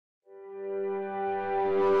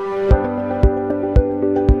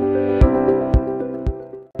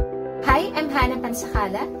Hannah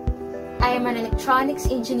Pansacala. I am an electronics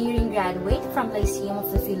engineering graduate from Lyceum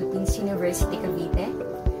of the Philippines, University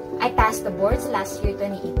Cavite. I passed the boards last year,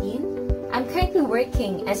 2018. I'm currently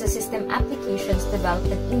working as a system applications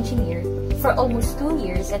development engineer for almost 2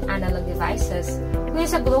 years at Analog Devices, who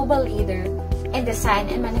is a global leader in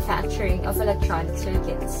design and manufacturing of electronic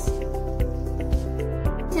circuits.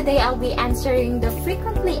 Today, I'll be answering the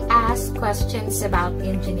frequently asked questions about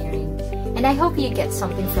engineering, and I hope you get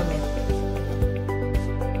something from it.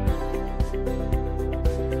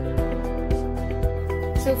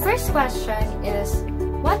 So first question is,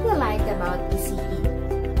 what do you like about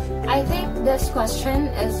ECE? I think this question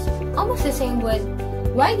is almost the same with,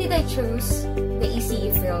 why did I choose the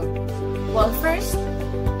ECE field? Well, first,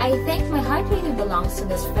 I think my heart really belongs to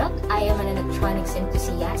this field. I am an electronics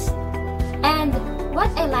enthusiast. And what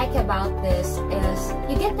I like about this is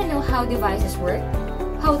you get to know how devices work,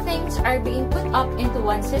 how things are being put up into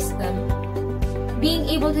one system, being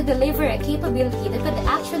able to deliver a capability that could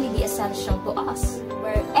actually be essential to us.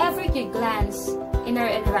 Wherever you glance in our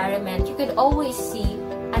environment, you could always see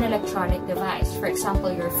an electronic device. For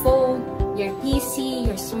example, your phone, your PC,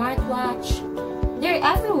 your smartwatch. They're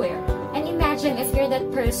everywhere. And imagine if you're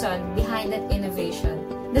that person behind that innovation.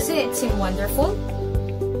 Doesn't it seem wonderful?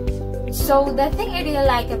 So the thing I really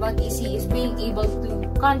like about ECE is being able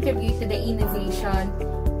to contribute to the innovation,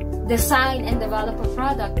 design and develop a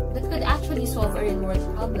product that could actually solve a real-world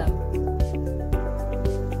problem.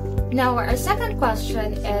 Now, our second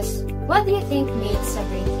question is, what do you think makes a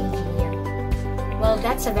great engineer? Well,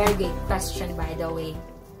 that's a very great question, by the way.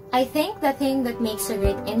 I think the thing that makes a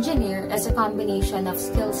great engineer is a combination of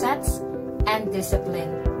skill sets and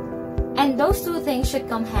discipline. And those two things should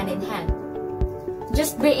come hand in hand.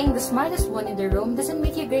 Just being the smartest one in the room doesn't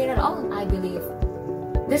make you great at all, I believe.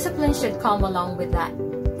 Discipline should come along with that.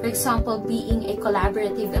 For example, being a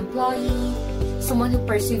collaborative employee, someone who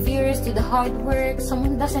perseveres to the hard work,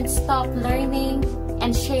 someone who doesn't stop learning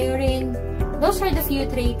and sharing. Those are the few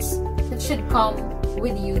traits that should come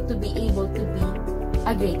with you to be able to be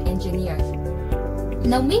a great engineer.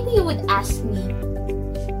 Now, maybe you would ask me,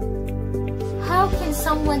 how can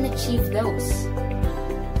someone achieve those?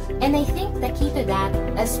 And I think the key to that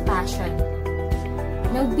is passion.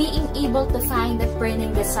 Now, being able to find that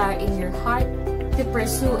burning desire in your heart to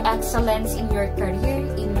pursue excellence in your career,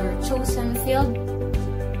 in your chosen field.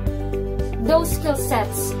 Those skill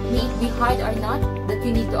sets, may it be hard or not, that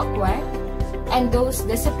you need to acquire, and those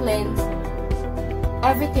disciplines,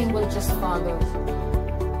 everything will just follow.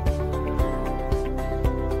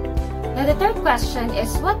 Now, the third question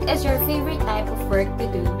is, what is your favorite type of work to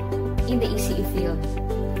do in the ECE field?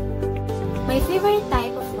 My favorite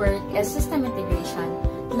type of work is system integration.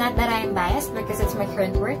 Not that I am biased because it's my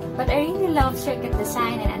current work, but I really love circuit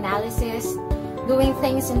design and analysis, doing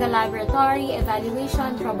things in the laboratory,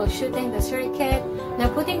 evaluation, troubleshooting the circuit, now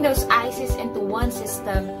putting those ICs into one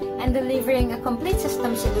system and delivering a complete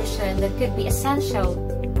system solution that could be essential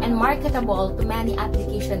and marketable to many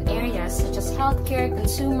application areas such as healthcare,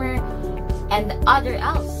 consumer, and other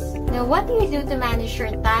else. Now, what do you do to manage your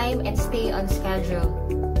time and stay on schedule?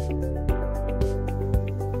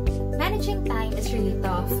 Managing time is really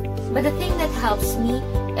tough, but the thing that helps me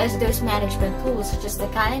is those management tools such as the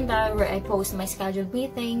calendar where I post my scheduled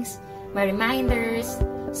meetings, my reminders.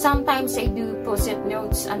 Sometimes I do post-it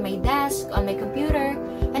notes on my desk, on my computer,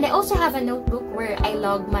 and I also have a notebook where I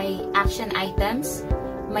log my action items,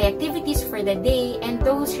 my activities for the day, and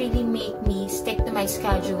those really make me stick to my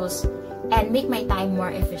schedules and make my time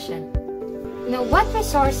more efficient. Now, what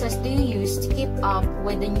resources do you use to keep up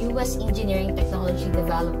with the newest engineering technology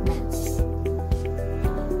developments?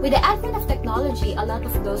 With the advent of technology, a lot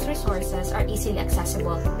of those resources are easily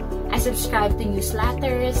accessible. I subscribe to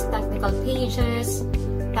newsletters, technical pages,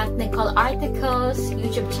 technical articles,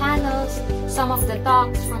 YouTube channels. Some of the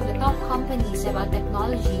talks from the top companies about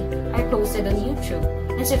technology are posted on YouTube.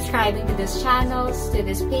 And subscribing to these channels, to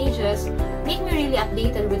these pages, make me really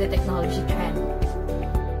updated with the technology trend.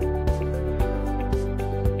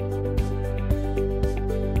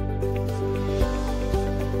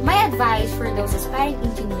 My advice for those aspiring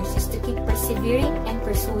engineers is to keep persevering and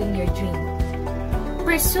pursuing your dream.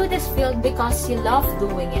 Pursue this field because you love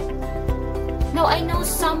doing it. Now, I know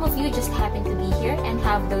some of you just happen to be here and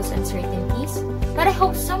have those uncertainties, but I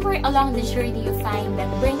hope somewhere along the journey you find that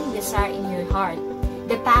burning desire in your heart,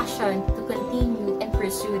 the passion to continue and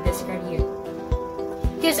pursue this career.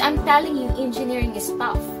 Because I'm telling you, engineering is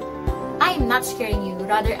tough. I am not scaring you,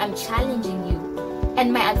 rather I'm challenging you.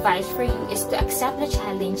 And my advice for you is to accept the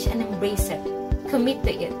challenge and embrace it. Commit to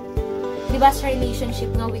it. Diba sa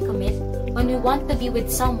relationship nga we commit? When we want to be with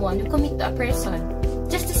someone, we commit to a person.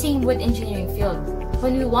 Just the same with engineering field.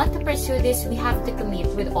 When we want to pursue this, we have to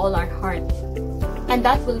commit with all our heart. And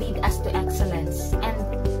that will lead us to excellence. And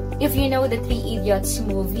if you know the Three Idiots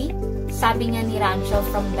movie, sabi nga ni Rancho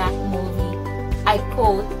from that movie, I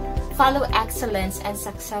quote, "Follow excellence and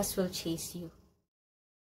success will chase you."